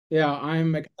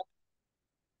Yeah,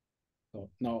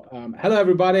 no. Hello,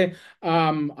 everybody.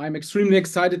 I'm extremely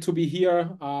excited to be here,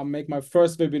 make my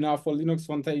first webinar for Linux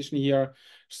Foundation here.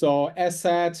 So as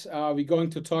said, we're going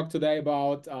to talk today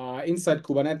about inside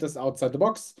Kubernetes, outside the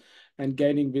box, and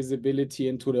gaining visibility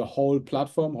into the whole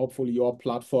platform, hopefully your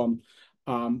platform,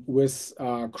 with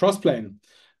Crossplane.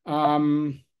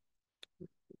 Um,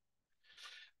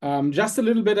 just a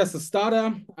little bit as a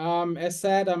starter. As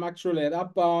said, I'm actually at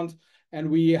Upbound, and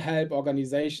we help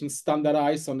organizations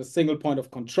standardize on a single point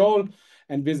of control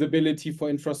and visibility for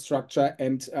infrastructure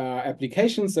and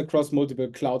applications across multiple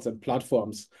clouds and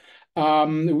platforms.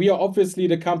 We are obviously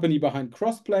the company behind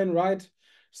Crossplane, right?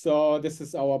 So this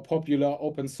is our popular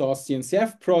open source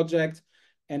CNCF project,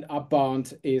 and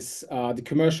Upbound is the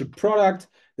commercial product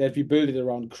that we built it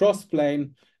around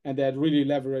Crossplane, and that really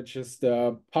leverages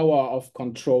the power of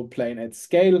control plane at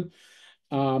scale.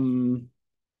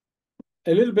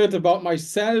 A little bit about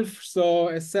myself. So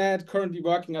as said, currently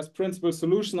working as principal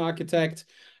solution architect.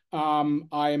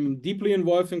 I'm deeply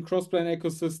involved in Crossplane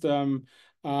ecosystem.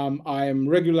 I'm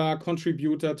regular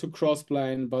contributor to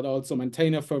Crossplane, but also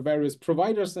maintainer for various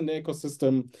providers in the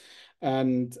ecosystem.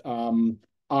 And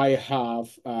I have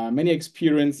many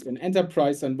experience in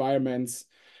enterprise environments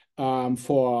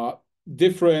for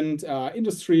different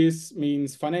industries,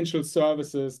 means financial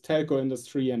services, telco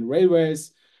industry, and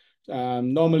railways.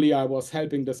 Normally, I was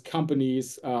helping these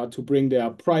companies to bring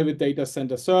their private data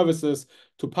center services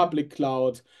to public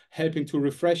cloud, helping to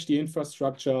refresh the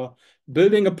infrastructure,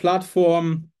 building a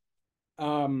platform,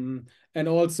 and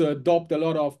also adopt a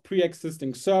lot of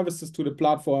pre-existing services to the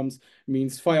platforms,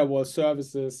 means firewall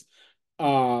services,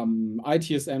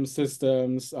 ITSM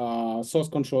systems, source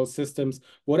control systems,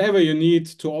 whatever you need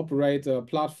to operate a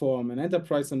platform in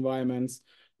enterprise environments,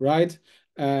 right?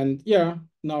 And yeah,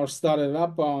 now started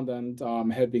Upbound and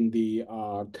helping the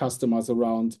customers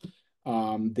around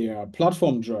their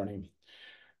platform journey.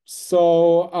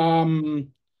 So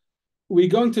we're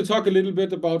going to talk a little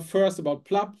bit about first about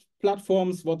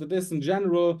platforms, what it is in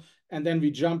general, and then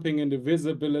we're jumping into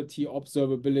visibility,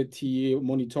 observability,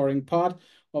 monitoring part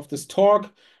of this talk.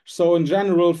 So in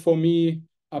general, for me,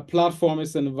 a platform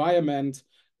is an environment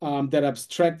that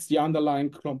abstracts the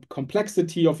underlying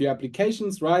complexity of your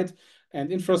applications, right, and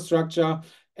infrastructure.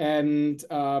 And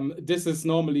this is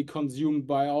normally consumed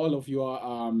by all of your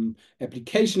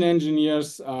application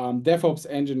engineers, DevOps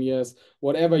engineers,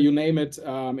 whatever you name it,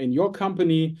 in your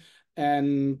company.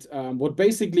 And what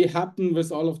basically happened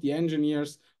with all of the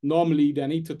engineers, normally they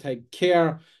need to take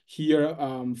care here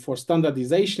for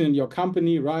standardization in your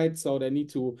company, right? So they need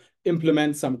to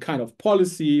implement some kind of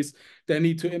policies. They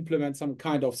need to implement some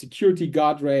kind of security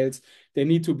guardrails. They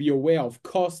need to be aware of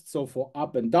costs, so for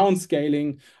up and down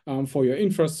scaling for your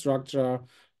infrastructure.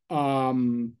 At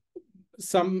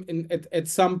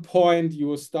some point,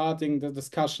 you are starting the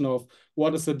discussion of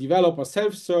what is a developer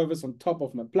self-service on top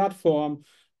of my platform.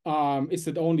 Is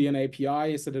it only an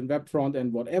API? Is it in web front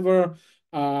and whatever?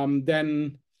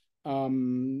 Then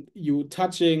you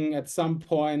touching at some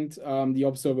point the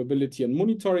observability and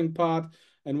monitoring part.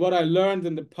 And what I learned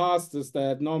in the past is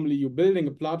that normally you're building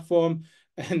a platform,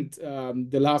 and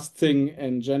the last thing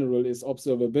in general is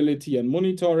observability and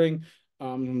monitoring.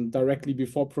 Directly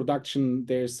before production,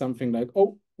 there's something like,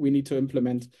 oh, we need to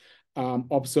implement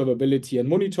observability and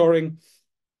monitoring.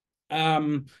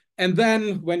 And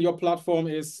then when your platform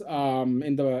is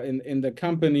in the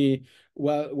company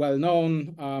well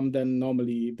known, then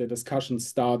normally the discussion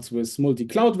starts with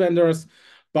multi-cloud vendors.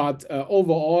 But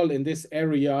overall, in this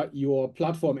area, your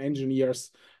platform engineers,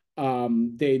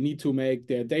 they need to make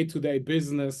their day-to-day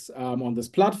business on this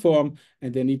platform,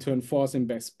 and they need to enforce in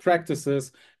best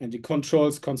practices and the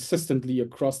controls consistently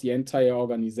across the entire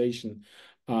organization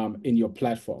in your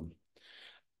platform.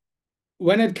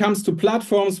 When it comes to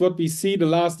platforms, what we see the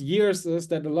last years is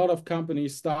that a lot of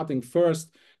companies starting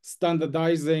first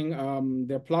standardizing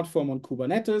their platform on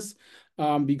Kubernetes,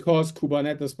 because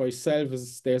Kubernetes by itself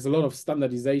there's a lot of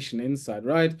standardization inside,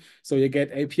 right? So you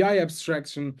get API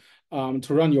abstraction to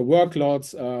run your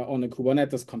workloads on a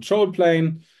Kubernetes control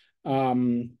plane.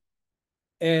 And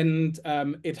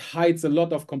it hides a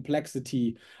lot of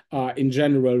complexity in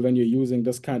general when you're using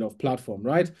this kind of platform,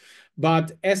 right?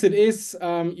 But as it is,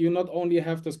 you not only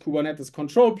have this Kubernetes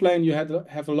control plane, you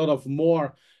have a lot of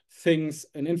more things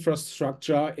and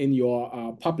infrastructure in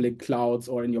your public clouds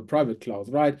or in your private clouds,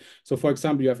 right? So for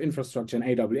example, you have infrastructure in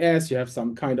AWS, you have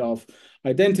some kind of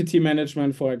identity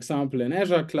management, for example, in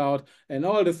Azure Cloud, and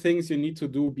all the things you need to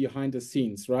do behind the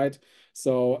scenes, right?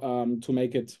 So to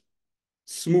make it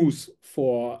smooth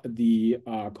for the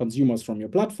consumers from your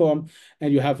platform,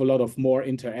 and you have a lot of more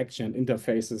interaction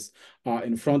interfaces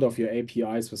in front of your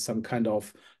APIs with some kind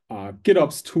of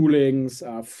GitOps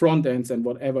toolings, front ends, and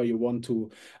whatever you want to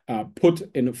put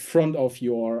in front of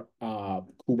your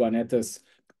Kubernetes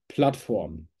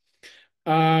platform.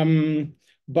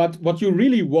 But what you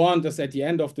really want is at the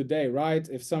end of the day, right?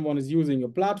 If someone is using your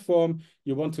platform,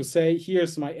 you want to say,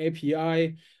 here's my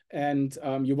API, and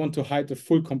you want to hide the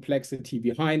full complexity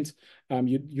behind.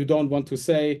 You don't want to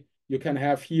say, you can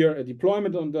have here a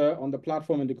deployment on the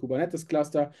platform in the Kubernetes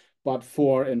cluster, but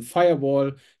for a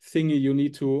firewall thingy, you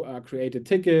need to create a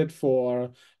ticket for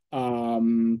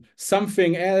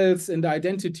something else in the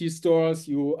identity stores.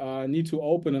 You need to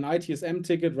open an ITSM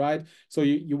ticket, right? So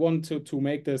you want to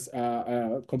make this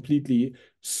completely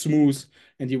smooth,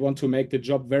 and you want to make the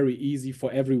job very easy for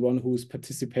everyone who's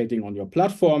participating on your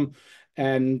platform.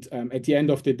 And at the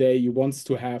end of the day, you want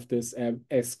to have this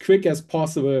as quick as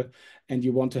possible, and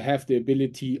you want to have the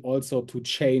ability also to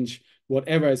change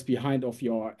whatever is behind of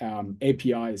your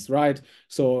APIs, right?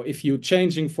 So if you're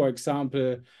changing, for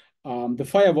example, the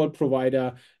firewall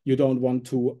provider, you don't want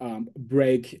to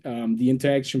break the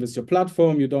interaction with your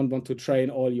platform. You don't want to train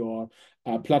all your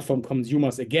platform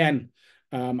consumers again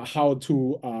how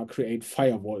to create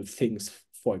firewall things,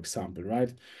 for example,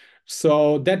 right?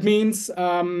 So that means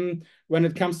when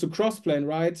it comes to Crossplane,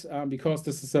 right, because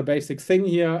this is a basic thing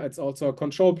here, it's also a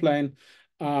control plane.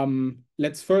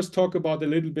 Let's first talk about a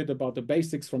little bit about the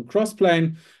basics from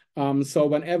Crossplane. So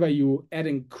whenever you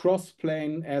adding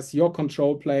Crossplane as your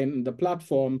control plane in the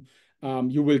platform,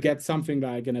 you will get something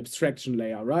like an abstraction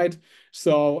layer, right?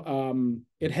 So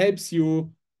it helps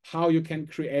you how you can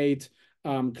create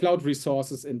cloud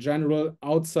resources in general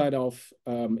outside of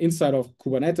inside of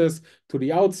Kubernetes to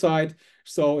the outside.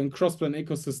 So in Crossplane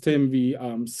ecosystem, we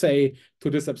say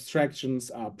to these abstractions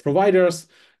providers.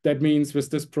 That means with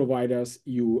these providers,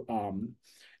 you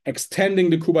extending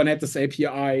the Kubernetes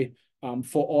API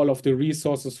for all of the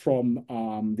resources from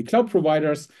the cloud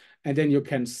providers, and then you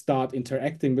can start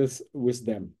interacting with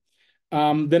them.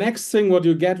 The next thing what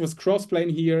you get with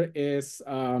Crossplane here is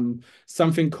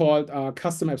something called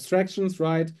custom abstractions,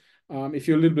 right? If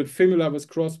you're a little bit familiar with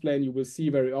Crossplane, you will see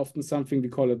very often something we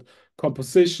call it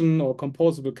composition or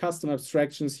composable custom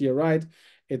abstractions here, right?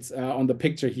 It's on the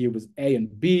picture here with A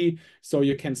and B. So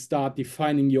you can start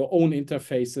defining your own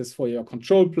interfaces for your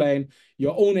control plane,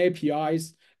 your own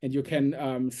APIs, and you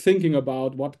can thinking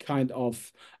about what kind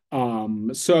of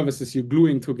services you're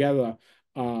gluing together,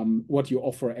 what you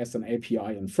offer as an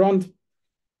API in front.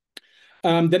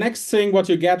 The next thing what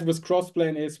you get with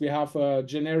Crossplane is we have a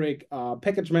generic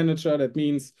package manager. That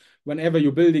means whenever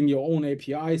you're building your own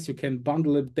APIs, you can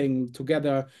bundle it thing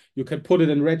together. You can put it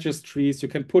in registries. You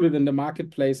can put it in the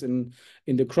marketplace in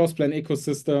the Crossplane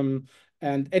ecosystem.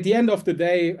 And at the end of the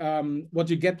day,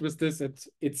 what you get with this,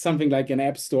 it's something like an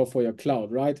app store for your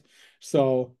cloud, right?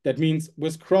 So that means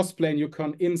with Crossplane, you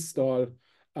can install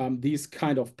these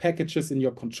kind of packages in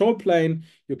your control plane.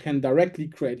 You can directly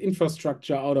create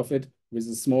infrastructure out of it with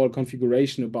a small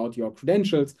configuration about your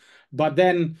credentials, but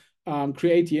then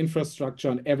create the infrastructure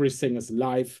and everything is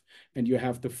live and you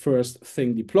have the first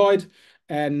thing deployed.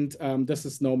 And this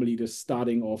is normally the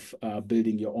starting of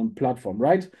building your own platform,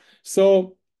 right?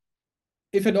 So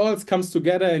if it all comes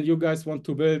together and you guys want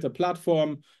to build a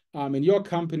platform in your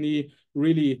company,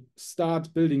 really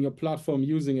start building your platform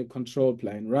using a control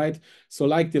plane, right? So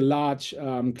like the large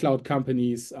cloud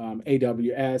companies,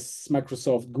 AWS,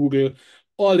 Microsoft, Google,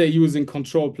 all they're using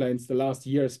control planes the last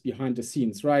years behind the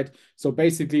scenes, right? So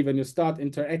basically when you start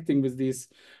interacting with these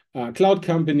cloud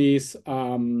companies,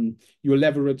 you're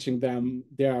leveraging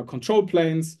their control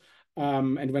planes.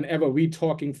 And whenever we're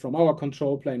talking from our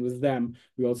control plane with them,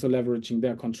 we're also leveraging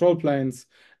their control planes.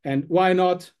 And why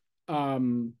not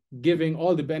giving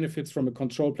all the benefits from a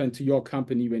control plane to your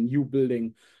company when you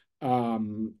building a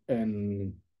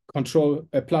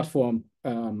platform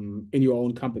in your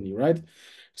own company, right?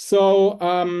 So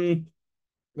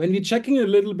when we're checking a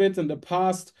little bit in the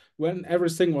past, when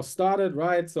everything was started,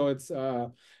 right? So it's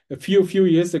a few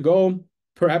years ago,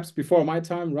 perhaps before my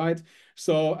time, right?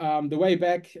 So the way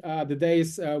back, the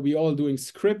days we all doing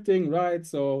scripting, right?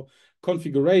 So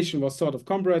configuration was sort of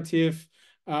comparative.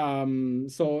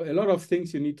 So a lot of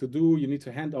things you need to do. You need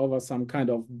to hand over some kind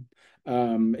of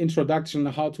introduction,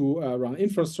 how to run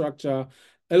infrastructure,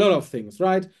 a lot of things,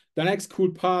 right? The next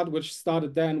cool part, which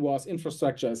started then, was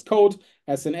infrastructure as code,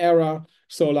 as an era.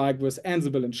 So like with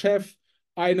Ansible and Chef,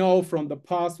 I know from the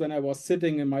past when I was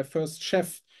sitting in my first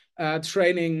Chef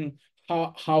training,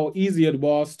 how easy it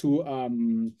was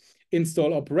to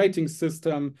install operating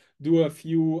system, do a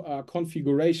few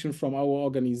configuration from our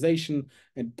organization,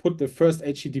 and put the first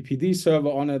HTTPD server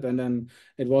on it. And then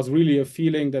it was really a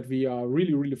feeling that we are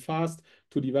really, really fast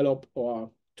to develop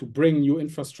or to bring new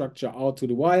infrastructure out to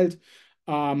the wild.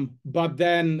 But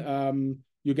then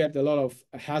you get a lot of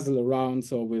hassle around.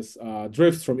 So with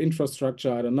drifts from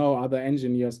infrastructure, I don't know, other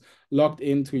engineers logged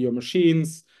into your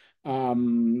machines.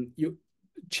 You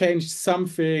changed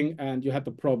something and you had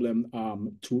the problem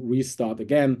to restart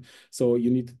again. So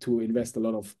you needed to invest a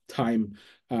lot of time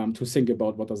to think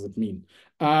about what does it mean.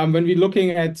 When we're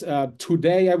looking at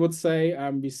today, I would say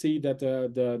we see that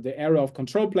the era of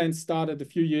control planes started a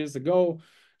few years ago.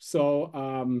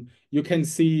 So you can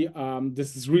see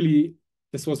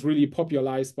this was really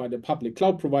popularized by the public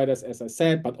cloud providers, as I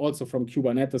said, but also from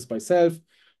Kubernetes by self,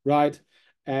 right?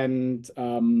 And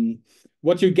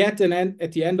what you get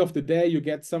at the end of the day, you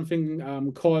get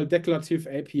something called declarative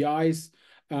APIs.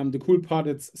 The cool part,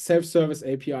 it's self-service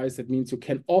APIs. That means you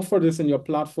can offer this in your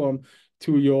platform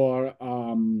to your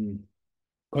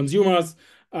consumers.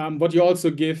 What you also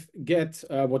get,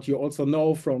 what you also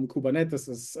know from Kubernetes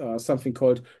is something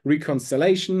called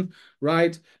reconciliation,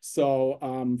 right? So,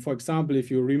 for example,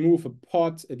 if you remove a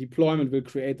pod, a deployment will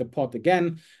create a pod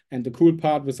again. And the cool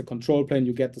part with the control plane,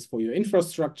 you get this for your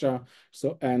infrastructure.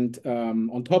 So, and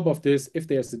on top of this, if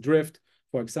there's a drift,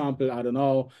 for example, I don't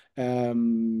know,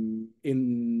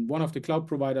 in one of the cloud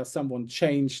providers, someone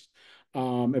changed a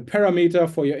parameter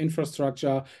for your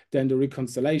infrastructure, then the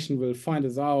reconciliation will find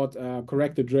us out,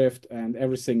 correct the drift, and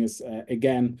everything is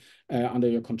again under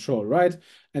your control, right?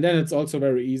 And then it's also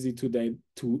very easy to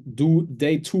do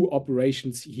day two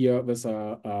operations here with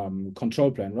a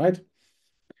control plane, right?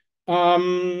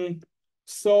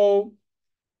 So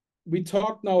we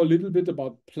talked now a little bit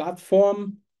about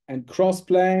platform and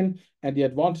crossplane and the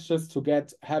advantages to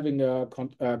having a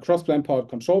crossplane powered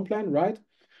control plane, right?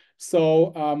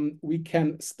 So we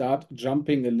can start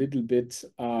jumping a little bit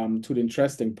to the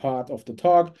interesting part of the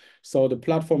talk. So the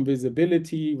platform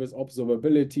visibility with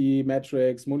observability,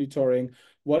 metrics, monitoring,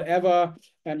 whatever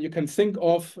you can think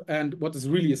of, and what is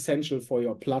really essential for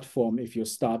your platform if you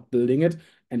start building it,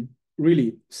 and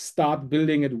really start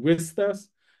building it with this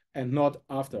and not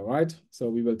after, right? So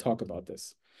we will talk about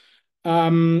this.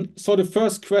 So the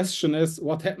first question is,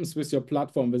 what happens with your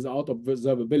platform without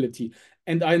observability?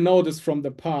 And I know this from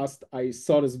the past. I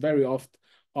saw this very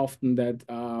often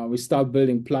that we start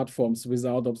building platforms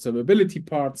without observability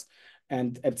parts.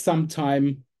 And at some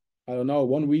time, I don't know,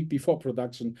 1 week before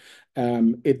production,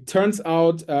 it turns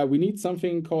out we need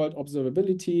something called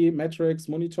observability, metrics,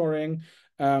 monitoring,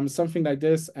 something like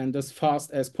this, and as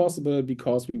fast as possible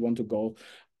because we want to go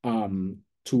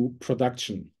to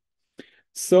production.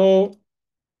 So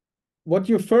what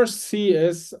you first see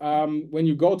is when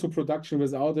you go to production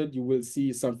without it, you will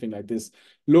see something like this.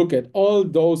 Look at all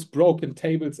those broken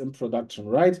tables in production,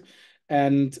 right?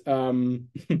 And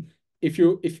if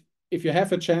you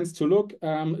have a chance to look,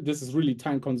 this is really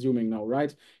time consuming now,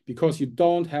 right? Because you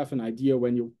don't have an idea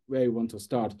where you want to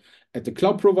start. At the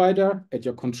cloud provider, at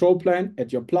your control plane,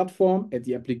 at your platform, at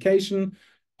the application.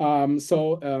 This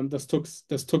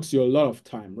took you a lot of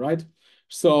time, right?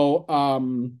 So,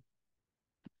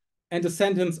 and the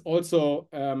sentence also,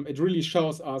 it really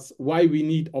shows us why we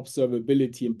need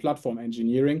observability in platform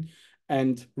engineering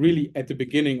and really at the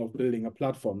beginning of building a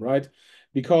platform, right?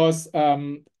 Because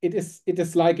it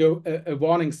is like a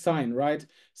warning sign, right?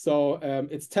 So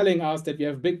it's telling us that we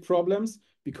have big problems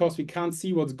because we can't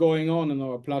see what's going on in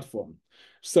our platform.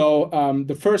 So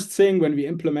the first thing when we're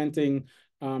implementing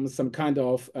some kind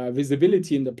of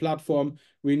visibility in the platform,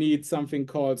 we need something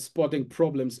called spotting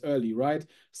problems early, right?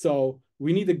 So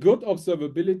we need a good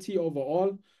observability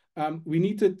overall. We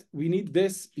need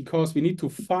this because we need to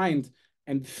find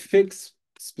and fix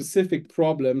specific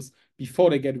problems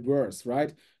before they get worse,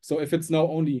 right? So if it's now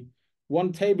only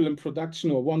one table in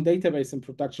production or one database in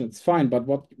production, it's fine. But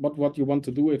what you want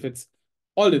to do if it's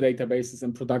all the databases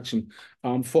in production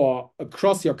for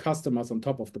across your customers on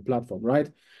top of the platform, right?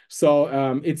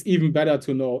 So it's even better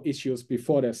to know issues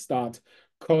before they start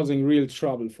causing real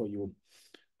trouble for you.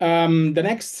 The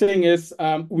next thing is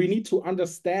we need to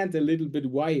understand a little bit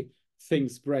why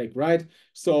things break, right?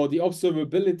 So the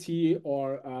observability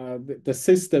or the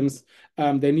systems,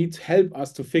 they need to help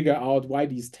us to figure out why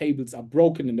these tables are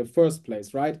broken in the first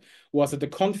place, right? Was it a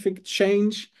config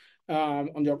change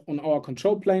on our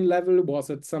control plane level? Was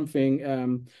it something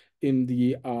in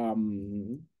the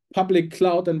public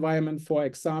cloud environment, for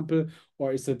example,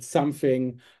 or is it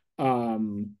something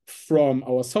from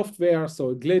our software, so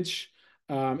a glitch?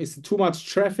 Is it too much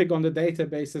traffic on the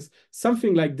databases?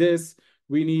 Something like this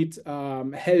we need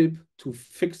help to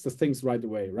fix the things right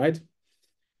away, right?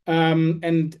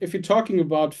 And if you're talking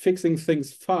about fixing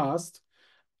things fast,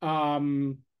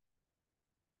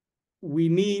 we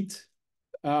need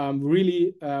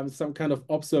really some kind of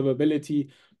observability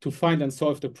to find and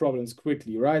solve the problems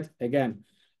quickly, right? Again,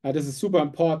 this is super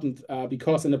important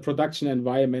because in a production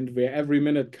environment where every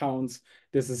minute counts,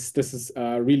 this is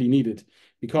really needed.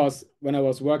 Because when I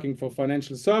was working for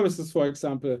financial services, for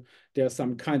example, there's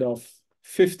some kind of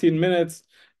 15 minutes,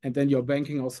 and then your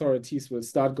banking authorities will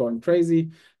start going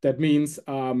crazy. That means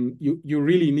you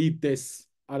really need this,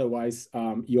 otherwise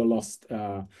you're lost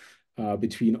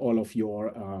between all of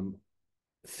your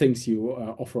things you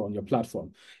offer on your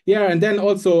platform. Yeah, and then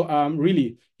also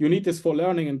really you need this for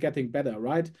learning and getting better,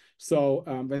 right? So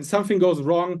when something goes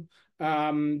wrong,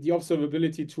 the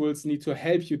observability tools need to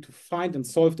help you to find and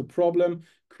solve the problem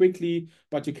quickly,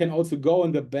 but you can also go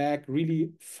in the back,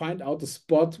 really find out the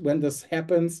spot when this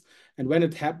happens. And when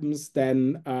it happens,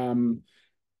 then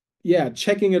yeah,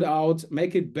 checking it out,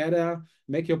 make it better,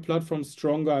 make your platform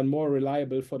stronger and more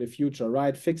reliable for the future,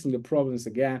 right? Fixing the problems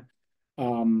again.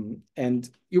 And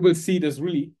you will see this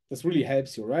really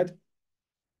helps you, right?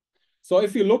 So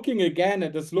if you're looking again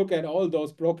at this, look at all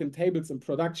those broken tables in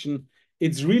production,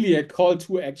 it's really a call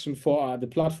to action for the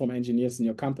platform engineers in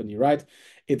your company, right?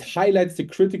 It highlights the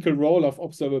critical role of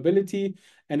observability,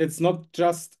 and it's not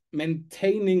just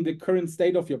maintaining the current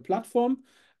state of your platform,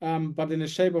 but in the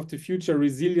shape of the future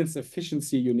resilience,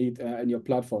 efficiency you need in your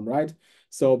platform, right?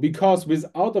 So because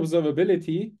without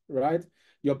observability, right,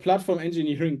 your platform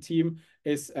engineering team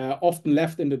is often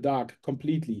left in the dark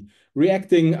completely,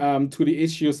 reacting to the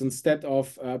issues instead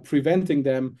of preventing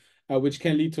them, which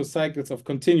can lead to cycles of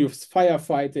continuous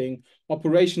firefighting,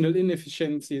 operational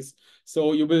inefficiencies.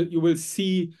 So you will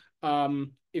see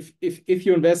if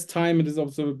you invest time in this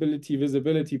observability,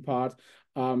 visibility part,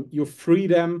 you free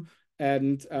them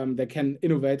and they can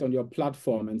innovate on your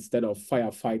platform instead of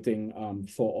firefighting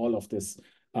for all of these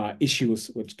issues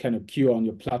which can occur on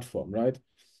your platform, right?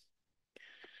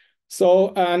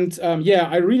 So, and yeah,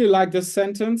 I really like this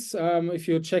sentence. If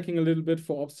you're checking a little bit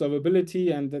for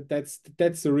observability, and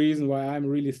that's the reason why I'm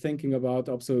really thinking about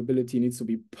observability needs to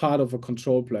be part of a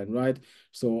control plane, right?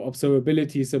 So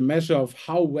observability is a measure of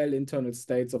how well internal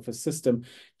states of a system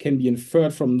can be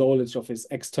inferred from knowledge of its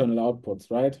external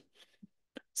outputs, right?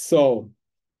 So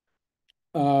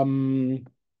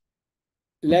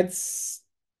let's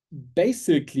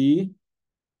basically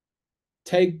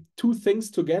take two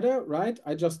things together, right?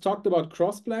 I just talked about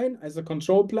Crossplane as a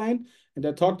control plane, and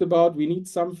I talked about we need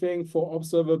something for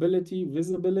observability,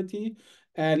 visibility,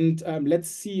 and let's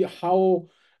see how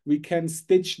we can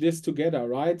stitch this together,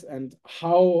 right? And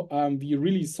how we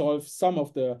really solve some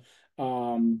of the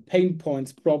pain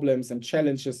points, problems, and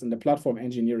challenges in the platform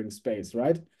engineering space,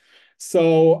 right?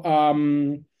 So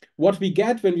what we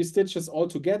get when we stitch this all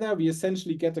together, we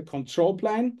essentially get a control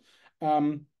plane.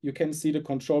 You can see the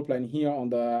control plane here on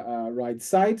the right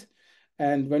side.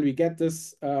 And when we get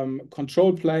this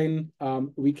control plane,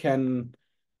 we can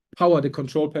power the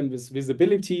control plane with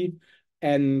visibility.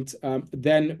 And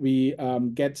then we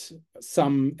get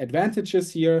some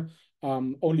advantages here,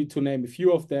 only to name a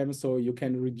few of them. So you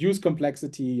can reduce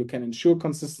complexity, you can ensure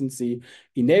consistency,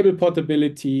 enable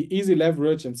portability, easy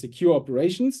leverage, and secure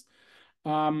operations.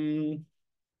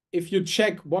 If you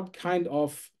check what kind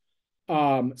of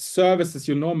services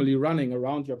you're normally running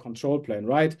around your control plane,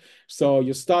 right? So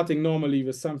you're starting normally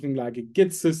with something like a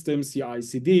Git system,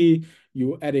 CI/CD,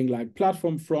 you're adding like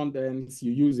platform front ends,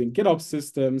 you're using GitOps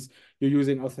systems, you're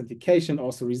using authentication,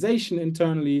 authorization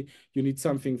internally, you need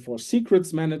something for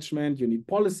secrets management, you need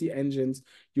policy engines,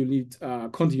 you need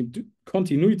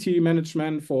continuity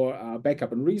management for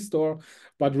backup and restore.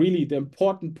 But really the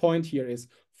important point here is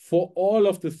for all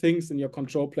of the things in your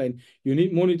control plane, you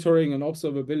need monitoring and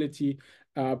observability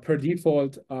per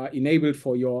default enabled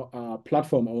for your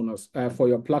platform owners, for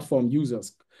your platform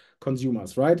users,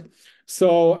 consumers, right?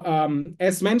 So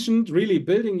as mentioned, really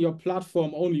building your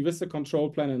platform only with the control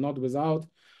plane and not without.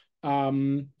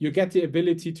 You get the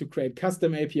ability to create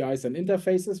custom APIs and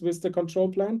interfaces with the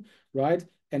control plane, right?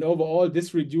 And overall,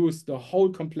 this reduces the whole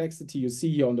complexity you see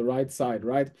here on the right side,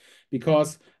 right?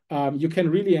 Because you can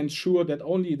really ensure that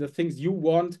only the things you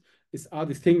want are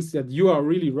the things that you are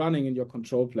really running in your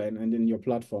control plane and in your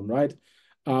platform, right?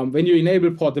 When you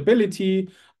enable portability,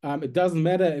 it doesn't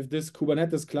matter if this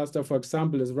Kubernetes cluster, for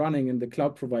example, is running in the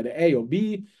cloud provider A or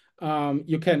B.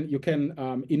 You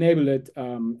can enable it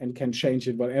and can change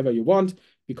it whatever you want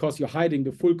because you're hiding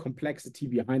the full complexity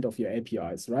behind of your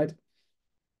APIs, right?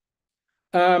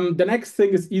 The next thing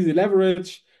is easy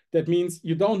leverage. That means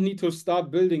you don't need to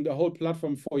start building the whole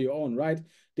platform for your own, right?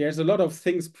 there's a lot of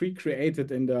things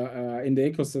pre-created in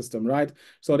the ecosystem, right?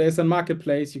 So there's a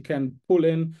marketplace. You can pull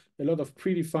in a lot of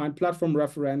predefined platform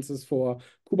references for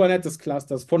Kubernetes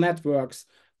clusters, for networks.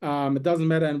 It doesn't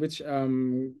matter in which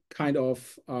kind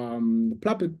of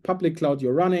public cloud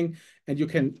you're running, and you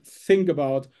can think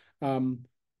about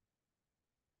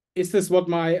is this what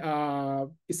my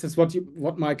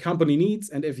company needs?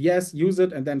 And if yes, use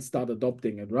it and then start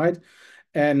adopting it, right?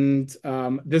 And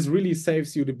this really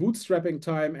saves you the bootstrapping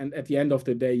time. And at the end of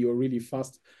the day, you're really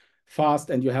fast,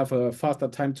 and you have a faster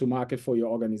time to market for your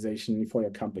organization, for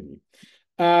your company.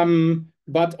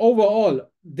 But overall,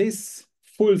 this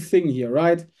full thing here,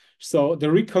 right? So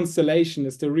the reconciliation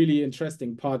is the really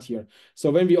interesting part here.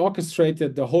 So when we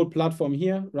orchestrated the whole platform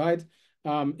here, right?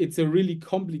 It's a really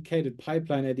complicated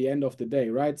pipeline at the end of the day,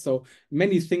 right? So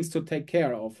many things to take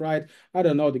care of, right? I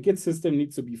don't know, the Git system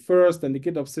needs to be first, and the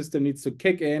GitOps system needs to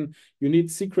kick in. You need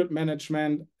secret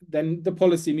management, then the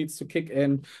policy needs to kick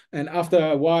in. And after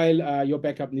a while, your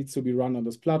backup needs to be run on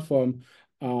this platform.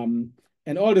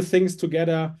 And all the things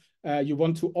together, you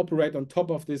want to operate on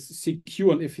top of this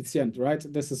secure and efficient, right?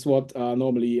 This is what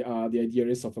normally the idea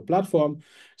is of a platform.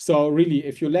 So really,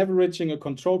 if you're leveraging a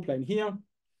control plane here,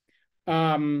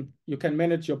 you can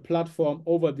manage your platform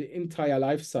over the entire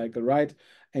life cycle, right?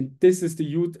 And this is the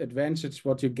huge advantage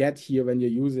what you get here when you're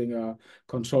using a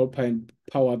control plane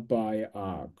powered by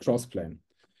Crossplane.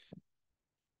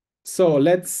 So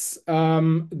let's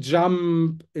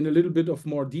jump in a little bit of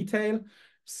more detail.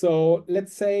 So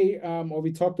let's say, or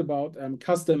we talked about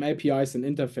custom APIs and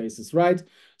interfaces, right?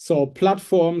 So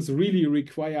platforms really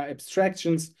require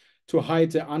abstractions to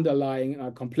hide the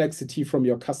underlying complexity from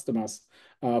your customers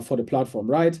for the platform,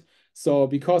 right? So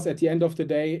because at the end of the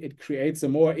day, it creates a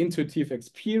more intuitive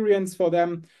experience for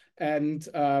them. And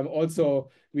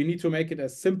also, we need to make it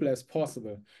as simple as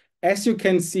possible. As you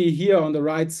can see here on the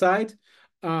right side,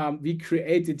 we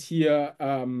created here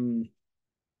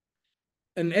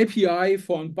an API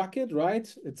for a bucket,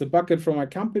 right? It's a bucket from a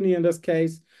company in this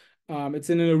case. It's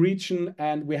in a region,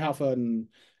 and we have an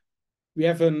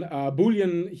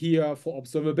Boolean here for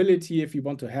observability if you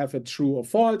want to have it true or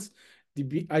false.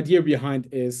 The idea behind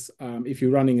is if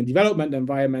you're running in development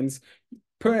environments,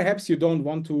 perhaps you don't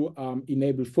want to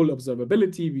enable full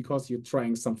observability because you're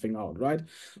trying something out, right?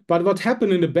 But what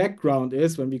happened in the background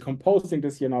is when we're composing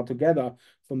this here now together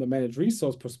from the managed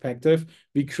resource perspective,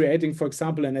 we're creating, for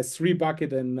example, an S3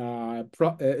 bucket in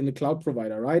a cloud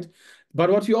provider, right? But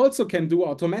what you also can do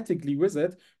automatically with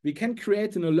it, we can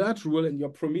create an alert rule in your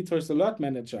Prometheus alert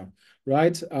manager,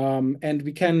 right? And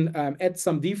we can add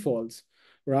some defaults,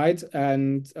 right?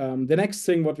 And the next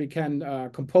thing what we can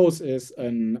compose is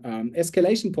an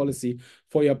escalation policy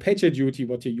for your PagerDuty,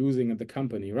 what you're using in the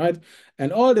company, right?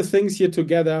 And all the things here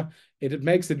together, it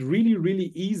makes it really,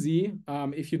 really easy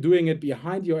if you're doing it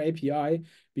behind your API,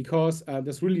 because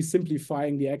that's really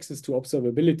simplifying the access to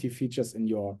observability features in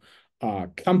your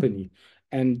company.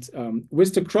 And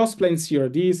with the Crossplane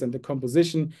CRDs and the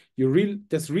composition,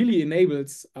 this really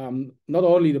enables not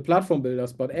only the platform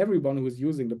builders, but everyone who is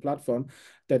using the platform,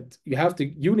 that you have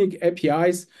the unique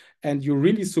APIs and you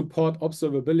really support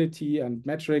observability and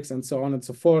metrics and so on and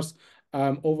so forth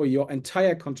over your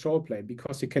entire control plane,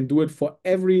 because you can do it for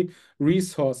every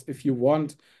resource if you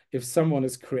want, if someone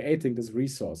is creating these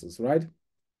resources, right?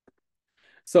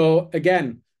 So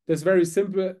again, this very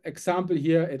simple example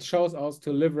here, it shows us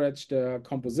to leverage the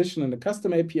composition and the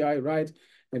custom API, right?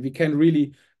 And we can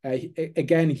really,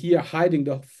 again, here hiding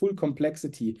the full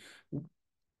complexity.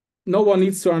 No one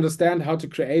needs to understand how to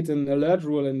create an alert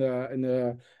rule in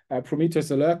the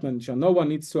Prometheus alert manager. No one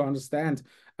needs to understand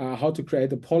how to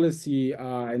create a policy in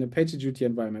a PagerDuty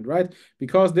environment, right?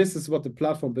 Because this is what the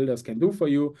platform builders can do for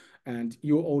you, and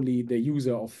you're only the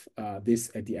user of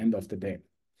this at the end of the day.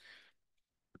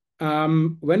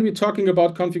 When we're talking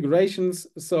about configurations,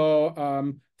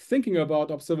 so thinking about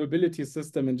observability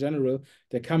system in general,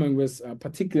 they're coming with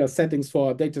particular settings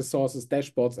for data sources,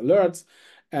 dashboards, alerts.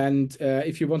 And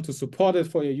if you want to support it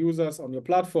for your users on your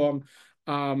platform,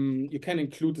 you can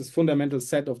include this fundamental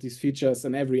set of these features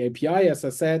in every API, as I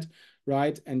said,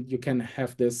 right? And you can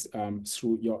have this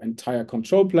through your entire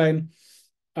control plane.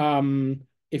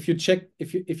 If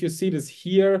you see this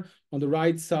here on the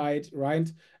right side,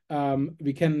 right?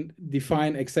 We can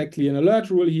define exactly an alert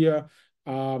rule here.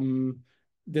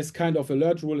 This kind of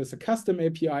alert rule is a custom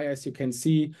API, as you can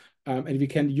see, and we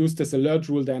can use this alert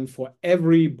rule then for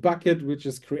every bucket which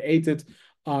is created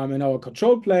in our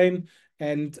control plane.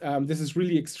 And this is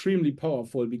really extremely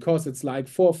powerful because it's like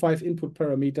 4 or 5 input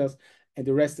parameters and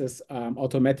the rest is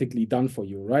automatically done for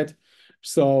you, right?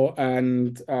 So,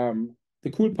 and the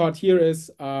cool part here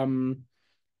is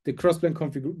the Crossplane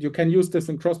config, you can use this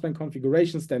in Crossplane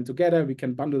configurations then together. We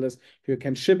can bundle this, you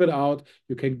can ship it out,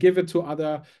 you can give it to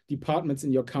other departments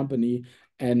in your company,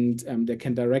 and they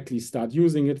can directly start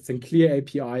using it. It's a clear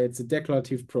API, it's a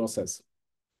declarative process.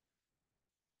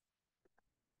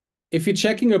 If you're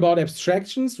checking about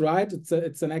abstractions, right, it's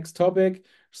the next topic.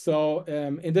 So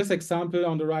in this example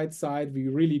on the right side, we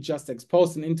really just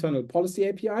exposed an internal policy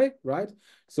API, right?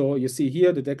 So you see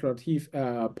here the declarative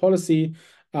policy.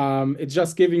 It's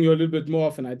just giving you a little bit more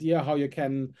of an idea how you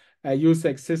can use the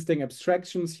existing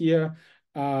abstractions here.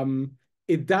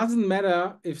 It doesn't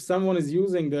matter if someone is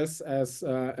using this as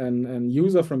an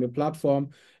user from your platform,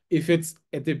 if it's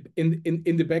at in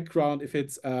the background, if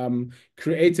it's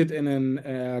created in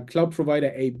a cloud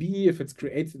provider AB, if it's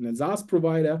created in a SaaS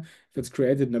provider, if it's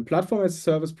created in a platform as a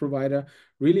service provider,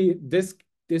 really this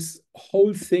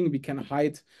whole thing we can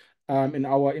hide in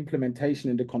our implementation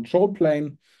in the control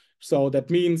plane. So that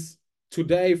means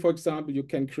today, for example, you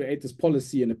can create this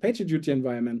policy in a PagerDuty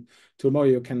environment. Tomorrow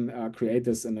you can create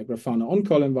this in a Grafana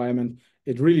on-call environment.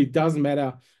 It really doesn't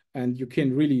matter, and you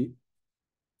can really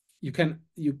you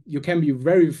can be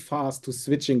very fast to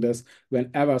switching this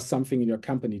whenever something in your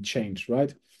company change,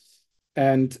 right?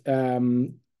 And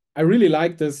I really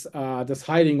like this this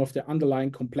hiding of the underlying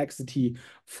complexity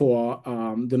for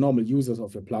the normal users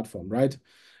of your platform, right?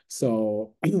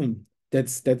 So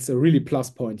that's a really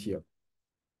plus point here.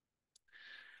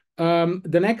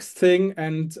 The next thing,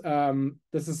 and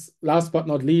this is last but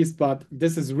not least, but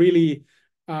this is really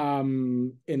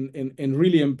in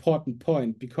really important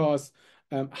point, because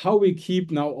how we keep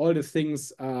now all the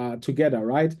things together,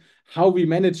 right? How we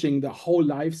managing the whole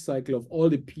life cycle of all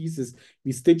the pieces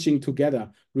we stitching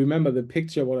together. Remember the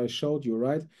picture what I showed you,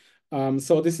 right?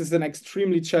 So this is an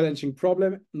extremely challenging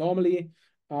problem normally,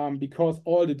 because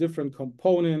all the different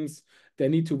components, they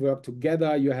need to work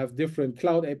together. You have different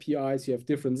cloud APIs, you have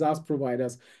different SaaS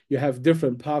providers, you have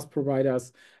different PaaS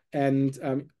providers,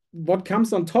 and what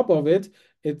comes on top of it,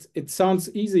 it sounds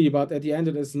easy, but at the end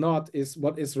it is not, is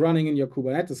what is running in your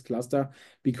Kubernetes cluster,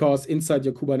 because inside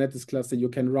your Kubernetes cluster, you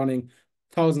can running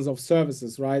thousands of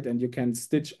services, right? And you can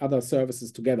stitch other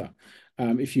services together.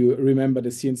 If you remember the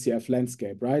CNCF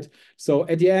landscape, right? So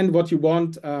at the end, what you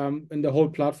want in the whole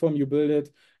platform, you build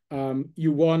it,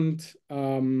 you want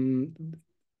the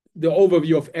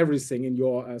overview of everything in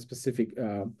your specific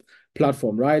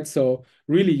platform, right? So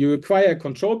really you require a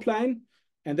control plane,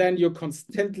 and then you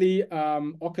constantly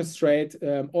orchestrate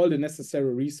all the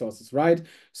necessary resources, right?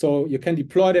 So you can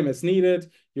deploy them as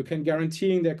needed. You can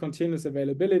guaranteeing their continuous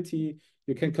availability.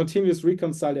 You can continuously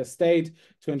reconcile their state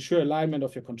to ensure alignment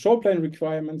of your control plane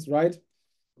requirements, right?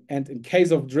 And in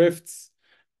case of drifts,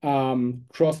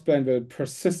 Crossplane will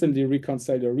persistently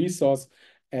reconcile the resource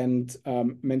and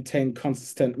maintain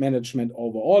consistent management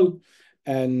overall.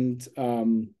 And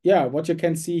yeah, what you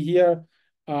can see here,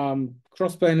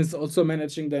 Crossplane is also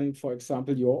managing then, for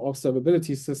example, your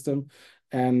observability system,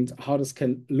 and how this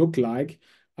can look like.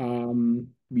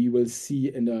 We will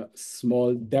see in a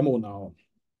small demo now.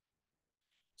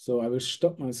 So I will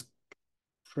stop my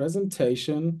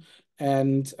presentation,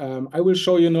 and I will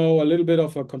show you now a little bit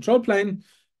of a control plane.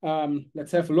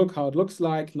 Let's have a look how it looks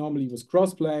like normally with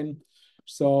Crossplane.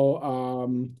 So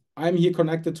I'm here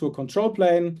connected to a control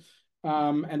plane,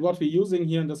 and what we're using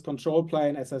here in this control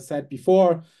plane, as I said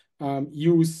before,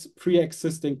 use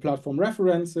pre-existing platform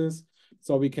references.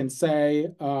 So we can say,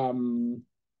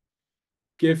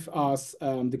 give us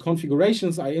the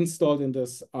configurations I installed in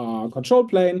this control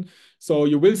plane. So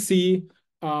you will see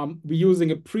we're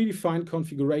using a predefined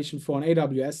configuration for an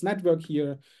AWS network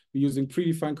here. We're using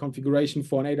predefined configuration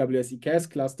for an AWS EKS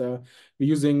cluster. We're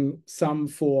using some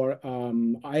for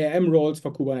IAM roles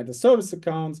for Kubernetes service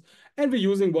accounts. And we're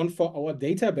using one for our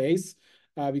database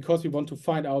because we want to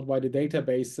find out why the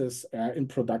databases in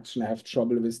production have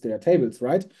trouble with their tables,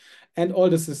 right? And all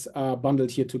this is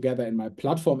bundled here together in my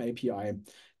platform API.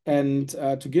 And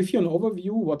to give you an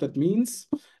overview what that means,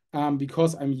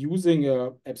 because I'm using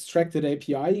a abstracted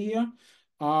API here,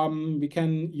 we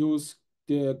can use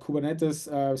the Kubernetes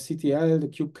CTL, the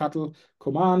kubectl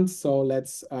command. So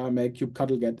let's make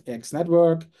kubectl get X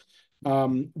network.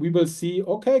 We will see,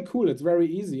 okay, cool, it's very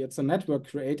easy. It's a network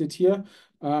created here.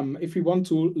 If we want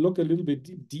to look a little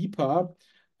bit deeper,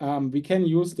 we can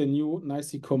use the new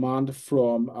nicey command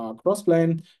from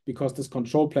Crossplane, because this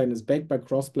control plane is baked by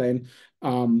Crossplane.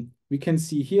 We can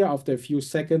see here after a few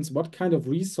seconds what kind of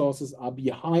resources are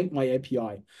behind my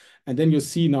API. And then you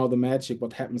see now the magic,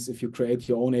 what happens if you create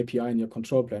your own API in your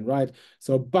control plane, right?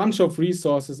 So a bunch of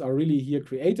resources are really here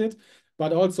created.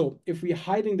 But also, if we're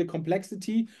hiding the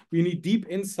complexity, we need deep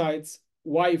insights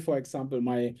why, for example,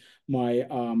 my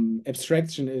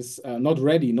abstraction is not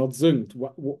ready, not synced,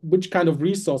 which kind of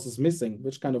resource is missing,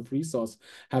 which kind of resource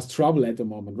has trouble at the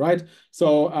moment, right?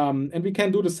 So, and we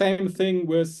can do the same thing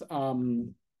with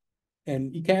an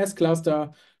EKS cluster.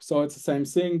 So it's the same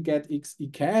thing, get X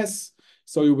EKS.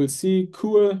 So you will see,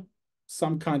 cool,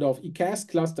 some kind of EKS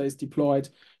cluster is deployed.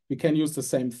 We can use the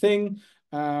same thing,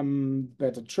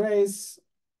 better trace,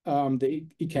 the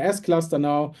EKS cluster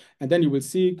now, and then you will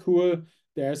see, cool,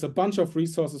 there's a bunch of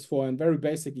resources for a very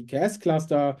basic EKS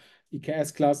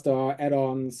cluster,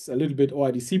 add-ons, a little bit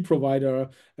OIDC provider,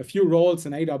 a few roles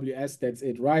in AWS, that's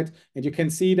it, right? And you can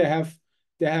see they have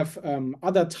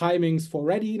other timings for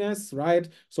readiness, right?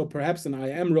 So perhaps an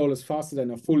IAM role is faster than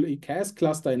a full EKS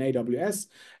cluster in AWS,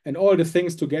 and all the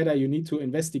things together you need to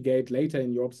investigate later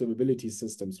in your observability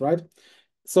systems, right?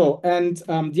 So, and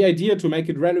the idea to make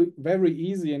it very, very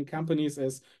easy in companies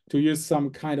is to use some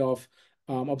kind of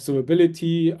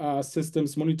observability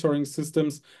systems, monitoring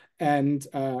systems, and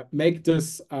make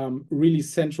this really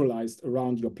centralized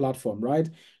around your platform, right?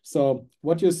 So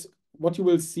what you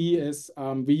will see is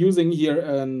we're using here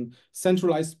a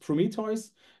centralized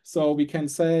Prometheus. So we can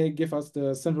say, give us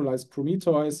the centralized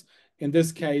Prometheus. In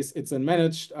this case, it's a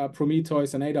managed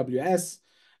Prometheus in AWS.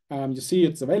 You see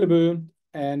it's available,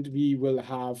 and we will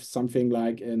have something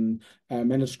like in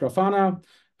managed Grafana.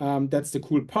 That's the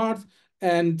cool part.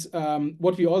 And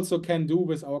what we also can do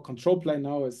with our control plane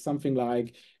now is something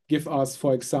like give us,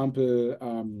 for example,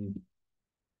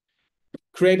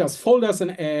 create us folders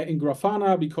in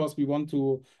Grafana because we want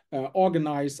to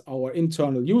organize our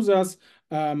internal users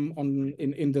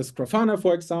in this Grafana,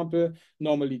 for example.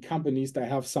 Normally companies, they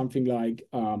have something like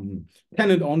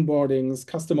tenant onboardings,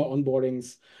 customer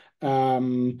onboardings.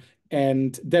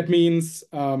 And that means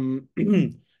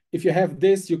if you have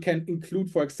this, you can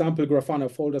include, for example, Grafana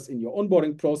folders in your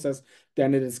onboarding process.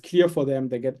 Then it is clear for them,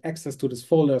 they get access to these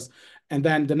folders. And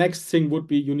then the next thing would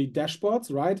be you need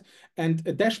dashboards, right? And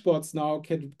dashboards now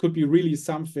could be really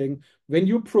something when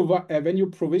you when you're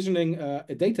provisioning a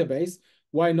database.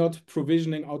 Why not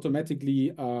provisioning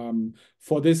automatically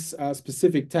for this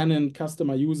specific tenant,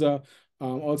 customer, user,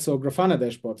 also Grafana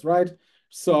dashboards, right?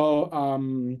 So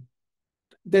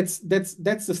that's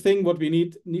the thing what we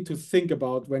need to think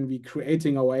about when we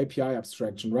creating our API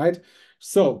abstraction, right?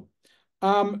 So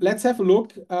let's have a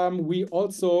look. We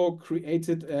also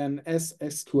created an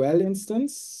SQL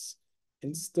instance.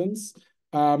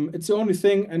 It's the only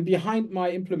thing, and behind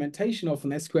my implementation of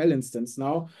an SQL instance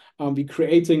now, we're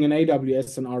creating an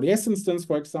AWS and RDS instance,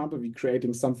 for example. We're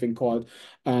creating something called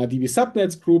DB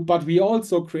subnets group, but we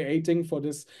also creating for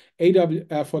this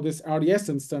RDS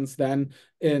instance then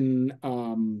in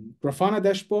Grafana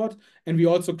dashboard, and we're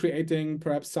also creating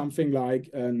perhaps something like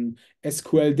an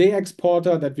SQLD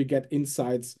exporter that we get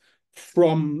insights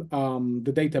from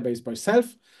the database by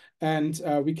itself. And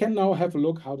we can now have a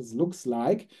look how this looks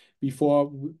like.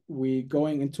 Before we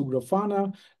going into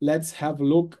Grafana, let's have a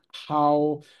look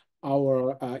how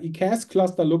our EKS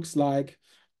cluster looks like.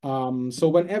 So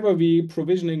whenever we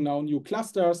provisioning now new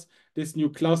clusters, this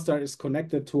new cluster is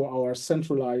connected to our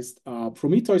centralized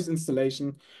Prometheus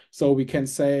installation. So we can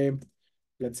say,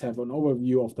 let's have an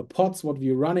overview of the pods, what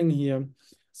we're running here.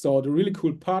 So the really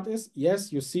cool part is,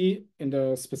 yes, you see in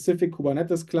the specific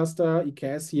Kubernetes cluster,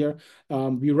 EKS here,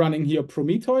 we're running here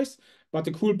Prometheus. But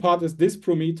the cool part is this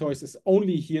Prometheus is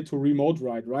only here to remote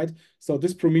write, right? So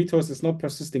this Prometheus is not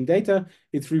persisting data.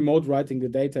 It's remote writing the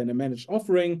data in a managed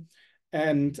offering.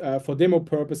 And for demo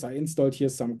purpose, I installed here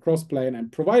some Crossplane and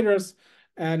providers,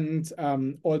 and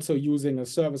also using a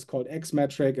service called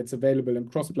Xmetric. It's available in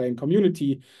Crossplane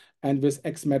community. And with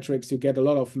Xmetrics, you get a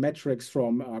lot of metrics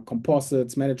from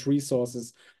composites, managed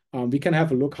resources. We can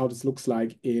have a look how this looks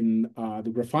like in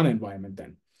the Grafana environment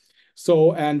then.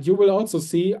 So, and you will also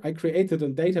see I created a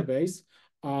database.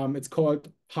 It's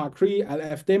called H3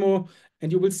 LF demo.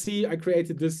 And you will see I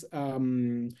created this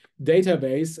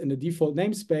database in the default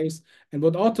namespace. And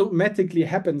what automatically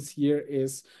happens here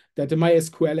is that the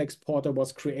MySQL exporter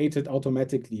was created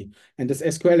automatically. And this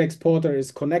SQL exporter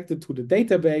is connected to the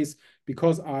database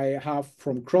because I have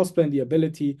from Crossplane the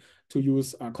ability to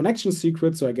use a connection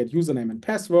secret. So I get username and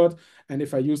password. And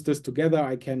if I use this together,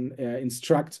 I can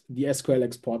instruct the SQL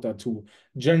exporter to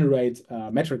generate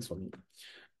metrics for me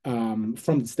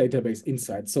from this database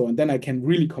inside. So, and then I can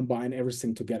really combine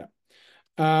everything together.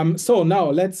 So now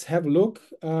let's have a look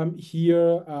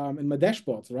here in my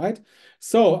dashboards, right?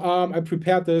 So I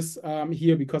prepared this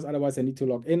here because otherwise I need to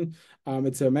log in.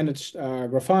 It's a managed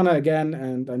Grafana again,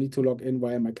 and I need to log in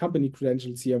via my company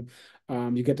credentials here.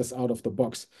 you get this out of the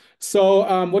box.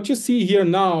 So what you see here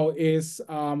now is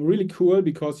really cool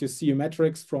because you see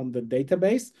metrics from the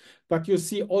database, but you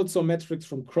see also metrics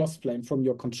from Crossplane, from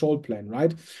your control plane,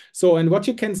 right? So, and what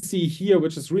you can see here,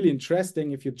 which is really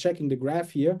interesting, if you're checking the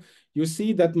graph here, you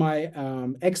see that my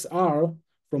XR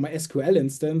from my SQL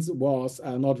instance was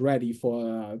not ready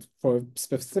for a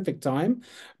specific time,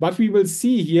 but we will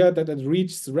see here that it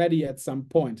reaches ready at some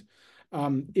point.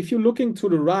 If you're looking to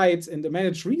the right in the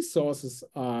managed resources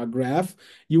graph,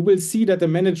 you will see that the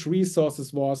managed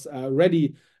resources was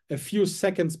ready a few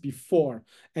seconds before.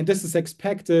 And this is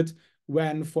expected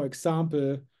when, for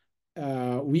example,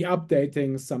 we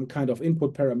updating some kind of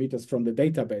input parameters from the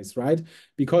database, right?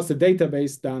 Because the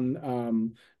database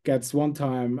then gets one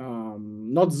time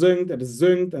not synced, it is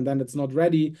synced, and then it's not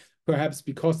ready, perhaps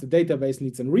because the database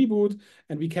needs a reboot,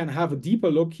 and we can have a deeper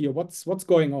look here. What's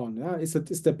going on? Is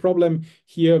the problem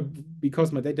here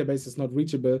because my database is not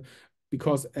reachable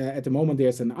because at the moment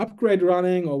there's an upgrade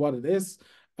running, or what it is?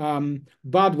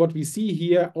 But what we see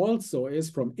here also is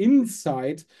from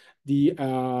inside the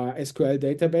SQL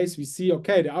database, we see,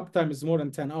 okay, the uptime is more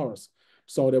than 10 hours.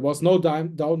 So there was no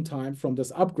downtime from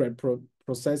this upgrade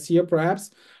process here, perhaps.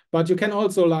 But you can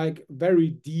also like very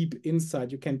deep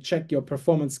insight. You can check your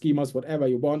performance schemas, whatever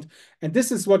you want. And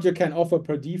this is what you can offer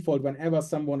per default whenever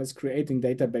someone is creating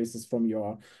databases from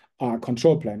your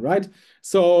control plane, right?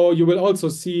 So you will also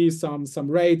see some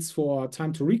rates for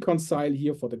time to reconcile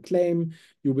here for the claim.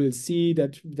 You will see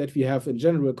that we have in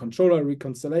general controller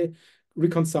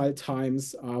reconcile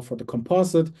times for the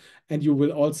composite, and you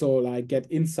will also like get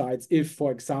insights if,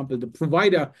 for example, the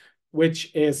provider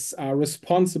which is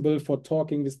responsible for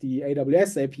talking with the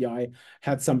AWS API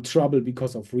had some trouble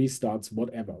because of restarts,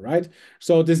 whatever, right?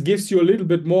 So this gives you a little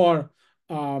bit more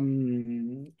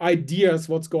ideas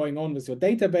what's going on with your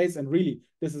database. And really,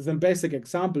 this is a basic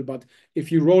example, but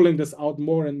if you're rolling this out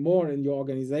more and more in your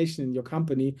organization, in your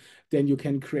company, then you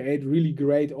can create really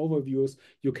great overviews.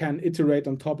 You can iterate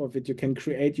on top of it. You can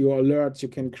create your alerts. You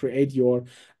can create your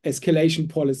escalation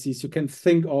policies. You can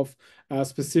think of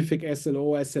specific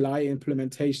SLO, SLI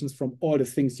implementations from all the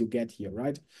things you get here,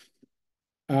 right?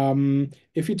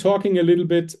 If you're talking a little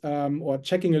bit or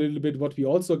checking a little bit what we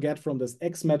also get from this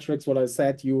X metrics, what I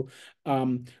said you,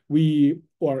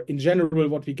 or in general,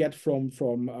 what we get from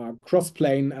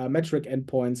cross-plane metric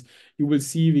endpoints, you will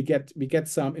see we get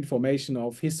some information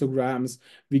of histograms.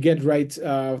 We get rate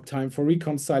time for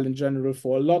reconcile in general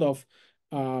for a lot of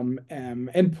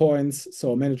endpoints,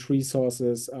 so managed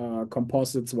resources,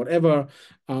 composites, whatever.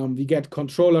 We get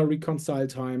controller reconcile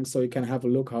time, so you can have a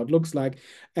look how it looks like.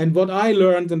 And what I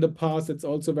learned in the past, it's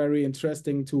also very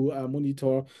interesting to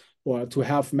monitor or to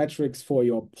have metrics for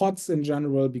your pods in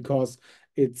general, because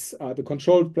it's the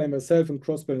control plane itself and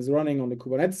Crossplane is running on the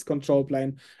Kubernetes control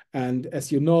plane. And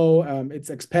as you know, it's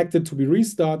expected to be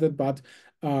restarted, but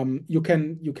you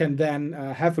can then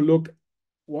have a look.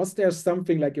 Was there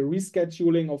something like a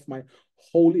rescheduling of my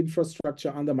whole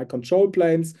infrastructure under my control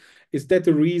planes? Is that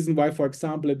the reason why, for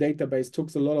example, a database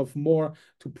took a lot of more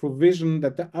to provision,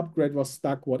 that the upgrade was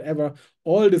stuck, whatever?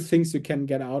 All the things you can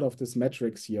get out of this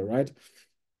metrics here, right?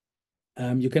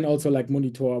 You can also like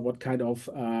monitor what kind of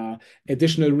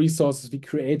additional resources we're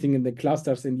creating in the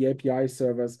clusters in the API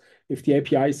servers. If the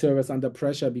API server is under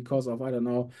pressure because of, I don't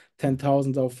know,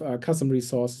 10,000 of custom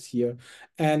resources here.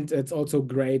 And it's also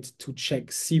great to check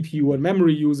CPU and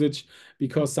memory usage,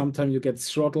 because sometimes you get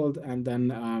throttled and then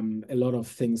a lot of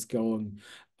things going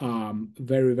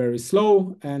very, very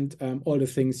slow, and all the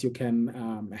things you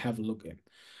can have a look in.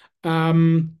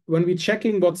 When we're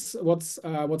checking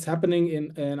what's happening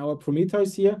in our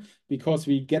Prometheus here, because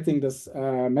we're getting this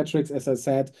metrics, as I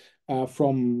said,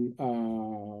 from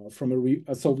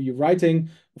so we're writing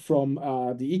from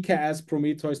the EKS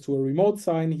Prometheus to a remote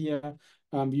sign here.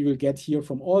 We will get here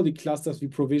from all the clusters we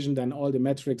provisioned and all the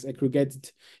metrics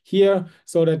aggregated here.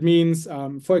 So that means,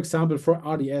 for example, for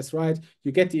RDS, right?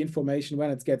 You get the information when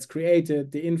it gets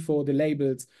created, the info, the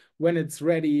labels, when it's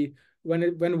ready,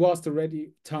 when was the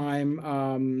ready time,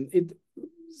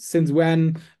 since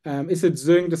when, is it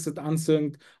synced, is it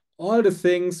unsynced? All the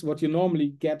things what you normally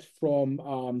get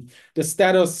from the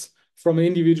status from an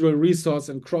individual resource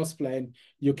in Crossplane,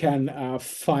 you can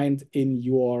find in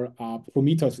your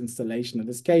Prometheus installation in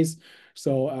this case.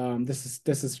 So this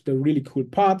is the really cool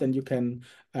part, and you can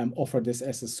offer this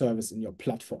as a service in your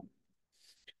platform.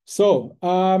 So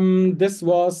this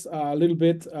was a little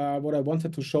bit what I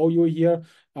wanted to show you here.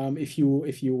 If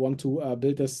you want to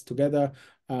build this together,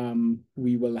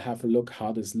 we will have a look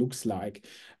how this looks like.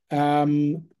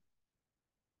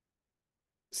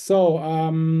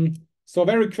 So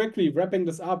very quickly wrapping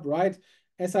this up, right?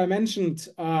 as I mentioned,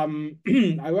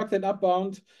 I worked at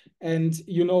Upbound, and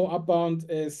Upbound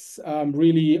is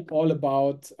really all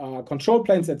about control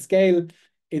planes at scale.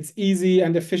 It's easy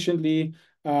and efficiently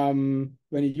when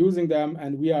you're using them,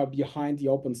 and we are behind the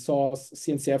open source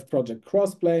CNCF project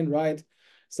Crossplane, right?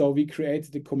 So we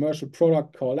created a commercial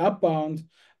product called Upbound,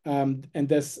 and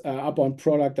this Upbound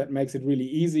product that makes it really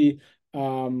easy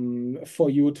for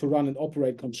you to run and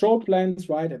operate control planes,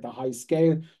 right, at a high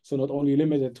scale. So not only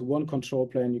limited to one control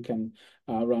plane, you can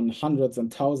run hundreds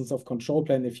and thousands of control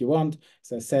planes if you want,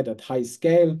 as I said, at high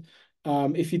scale.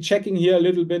 If you're checking here a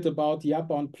little bit about the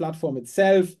Upbound platform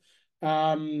itself,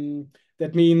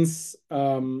 that means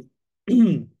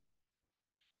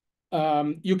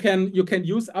you can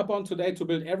use Upbound today to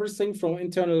build everything from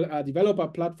internal developer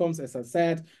platforms, as I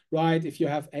said, right? If you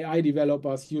have AI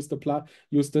developers, use Upbound.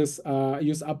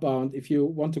 If you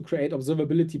want to create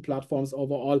observability platforms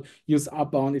overall, use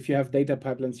Upbound. If you have data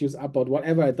pipelines, use Upbound.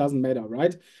 Whatever, it doesn't matter,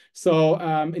 right? So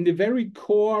in the very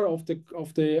core of the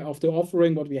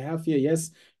offering, what we have here,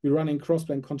 yes, we're running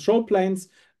Crossplane Control Planes,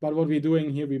 but what we're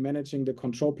doing here, we're managing the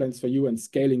control planes for you and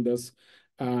scaling this.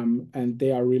 And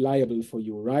they are reliable for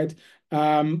you, right?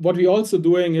 What we're also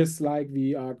doing is like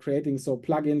we are creating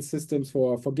plugin systems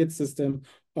for Git system,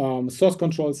 source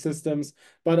control systems,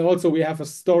 but also we have a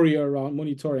story around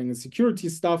monitoring and security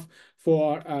stuff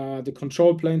for the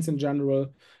control planes in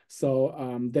general. So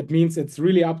that means it's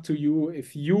really up to you.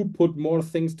 If you put more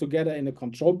things together in a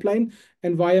control plane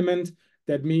environment,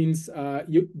 that means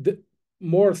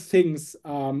more things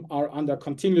are under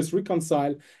continuous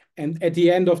reconcile. And at the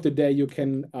end of the day, you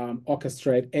can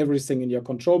orchestrate everything in your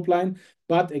control plane.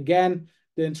 But again,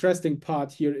 the interesting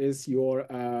part here is your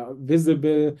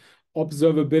visible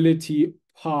observability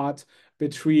part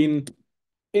between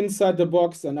inside the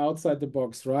box and outside the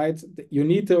box, right? You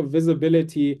need the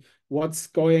visibility, what's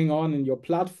going on in your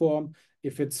platform,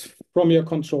 if it's from your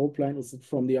control plane, is it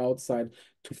from the outside,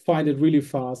 to find it really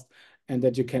fast, and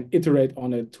that you can iterate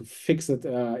on it to fix it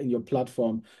in your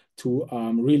platform to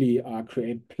really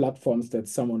create platforms that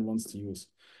someone wants to use.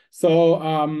 So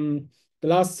the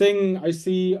last thing I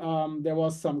see, there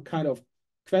was some kind of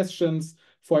questions.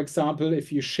 For example,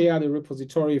 if you share the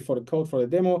repository for the code for the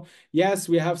demo, yes,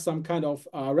 we have some kind of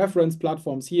reference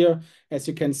platforms here. As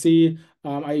you can see,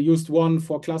 I used one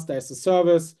for cluster as a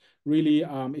service. Really,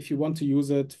 if you want to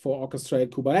use it for orchestrate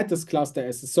Kubernetes cluster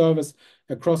as a service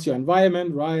across your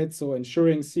environment, right? So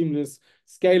ensuring seamless,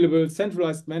 scalable,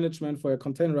 centralized management for a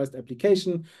containerized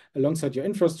application alongside your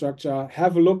infrastructure.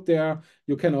 Have a look there.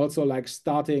 You can also like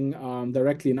starting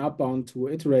directly in Upbound to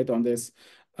iterate on this.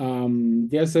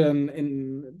 There's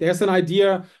an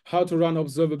idea how to run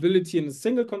observability in a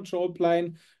single control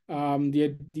plane.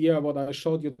 The idea what I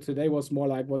showed you today was more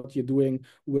like what you're doing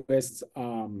with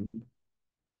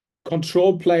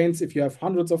control planes. If you have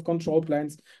hundreds of control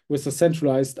planes with a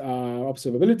centralized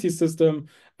observability system,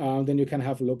 then you can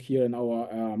have a look here in our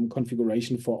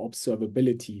configuration for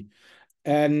observability.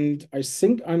 And I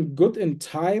think I'm good in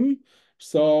time.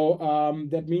 So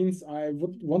that means I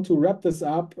would want to wrap this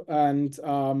up, and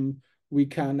we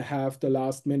can have the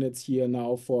last minutes here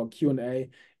now for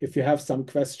Q&A. If you have some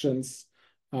questions,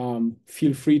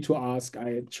 feel free to ask.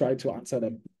 I try to answer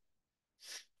them.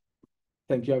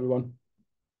 Thank you, everyone.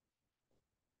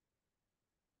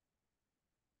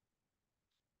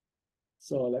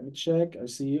 So let me check. I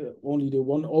see only the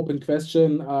one open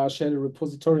question. Share the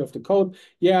repository of the code.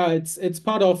 Yeah, it's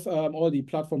part of all the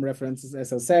platform references,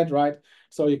 as I said, right?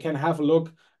 So you can have a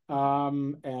look,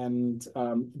 and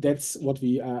that's what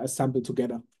we assembled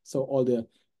together. So all the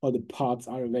parts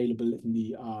are available in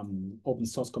the open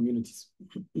source communities.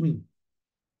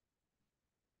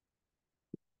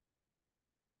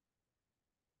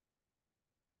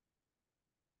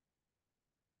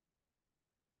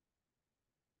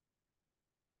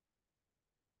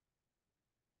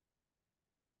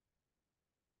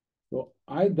 So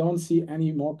I don't see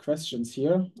any more questions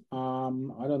here. I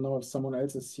don't know if someone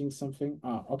else is seeing something.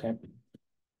 Okay.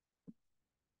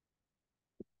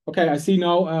 Okay, I see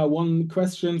now one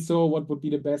question. So what would be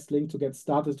the best link to get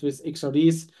started with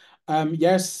XRDs?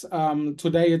 Yes,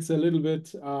 today it's a little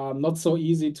bit not so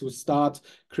easy to start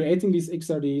creating these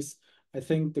XRDs. I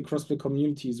think the Crossplane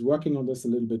community is working on this a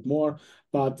little bit more.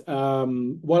 But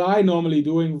what I normally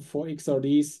doing for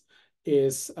XRDs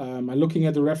is I'm looking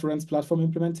at the reference platform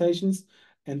implementations.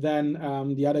 And then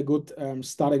the other good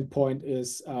starting point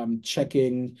is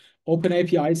checking open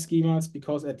API schemas,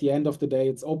 because at the end of the day,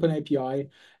 it's open API.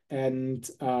 And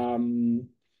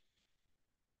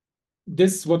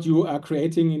this what you are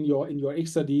creating in your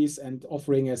XRDs and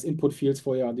offering as input fields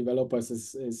for your developers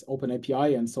is open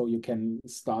API, and so you can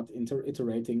start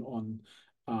iterating on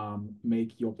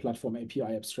make your platform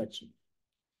API abstraction.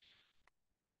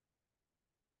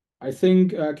 I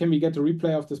think, can we get a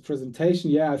replay of this presentation?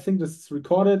 Yeah, I think this is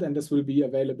recorded and this will be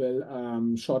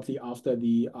available shortly after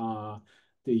the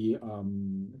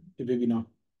webinar.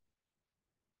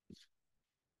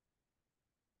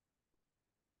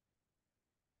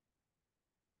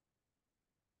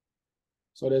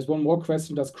 So there's one more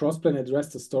question. Does Crossplane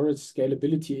address the storage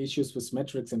scalability issues with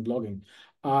metrics and logging?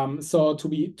 So to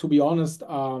be honest,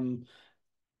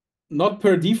 not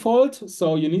per default.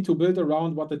 So you need to build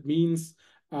around what it means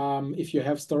if you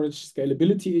have storage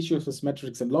scalability issues with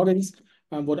metrics and loggings.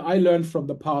 What I learned from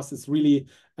the past is really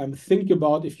think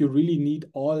about if you really need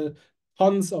all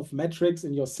tons of metrics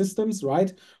in your systems,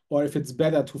 right? Or if it's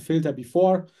better to filter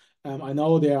before. I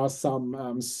know there are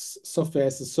some software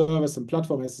as a service and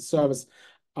platform as a service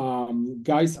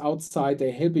guys outside.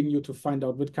 They're helping you to find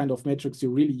out what kind of metrics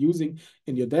you're really using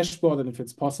in your dashboard and if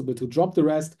it's possible to drop the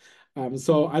rest.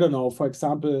 So I don't know, for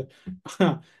example,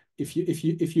 if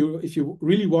you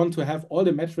really want to have all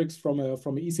the metrics from a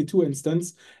EC2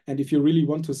 instance, and if you really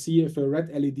want to see if a red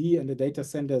LED in the data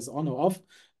center is on or off,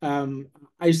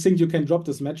 I think you can drop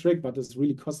this metric, but it's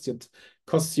really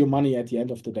costs you money at the end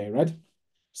of the day, right?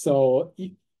 So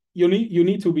you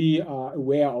need to be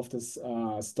aware of this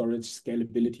storage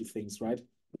scalability things, right?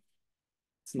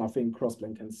 It's nothing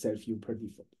Crossplane can save you per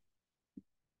default.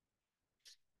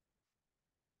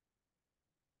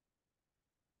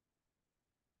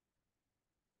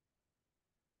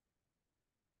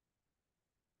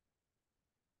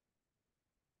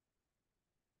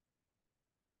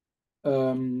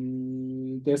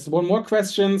 There's one more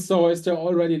question. So is there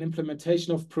already an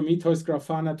implementation of Prometheus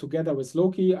Grafana together with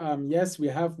Loki? Yes, we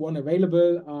have one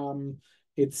available.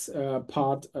 It's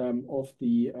part of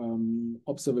the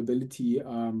observability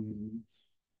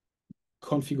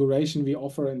configuration we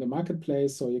offer in the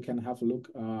marketplace. So you can have a look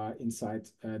inside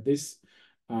this.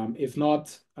 If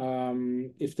not,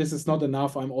 if this is not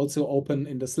enough, I'm also open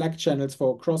in the Slack channels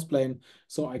for Crossplane,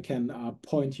 so I can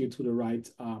point you to the right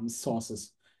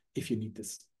sources if you need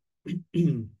this.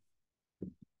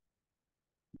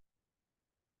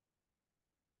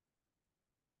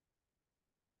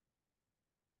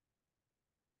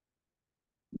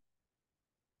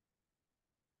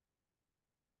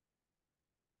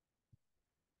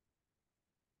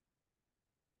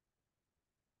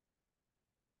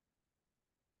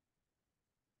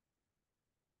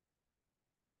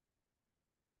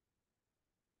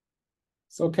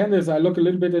 So Candice, I look a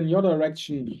little bit in your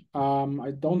direction.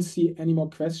 I don't see any more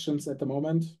questions at the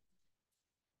moment.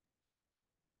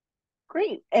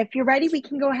 Great. If you're ready, we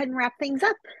can go ahead and wrap things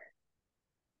up.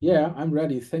 Yeah, I'm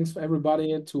ready. Thanks for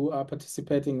everybody to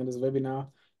participating in this webinar.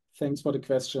 Thanks for the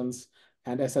questions.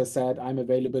 And as I said, I'm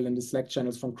available in the Slack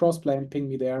channels from Crossplane. Ping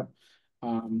me there.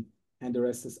 And the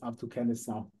rest is up to Candice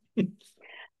now.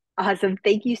 Awesome.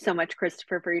 Thank you so much,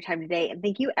 Christopher, for your time today. And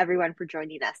thank you, everyone, for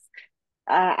joining us.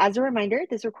 As a reminder,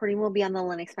 this recording will be on the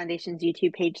Linux Foundation's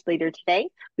YouTube page later today.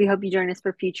 We hope you join us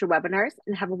for future webinars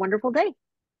and have a wonderful day.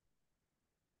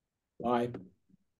 Bye.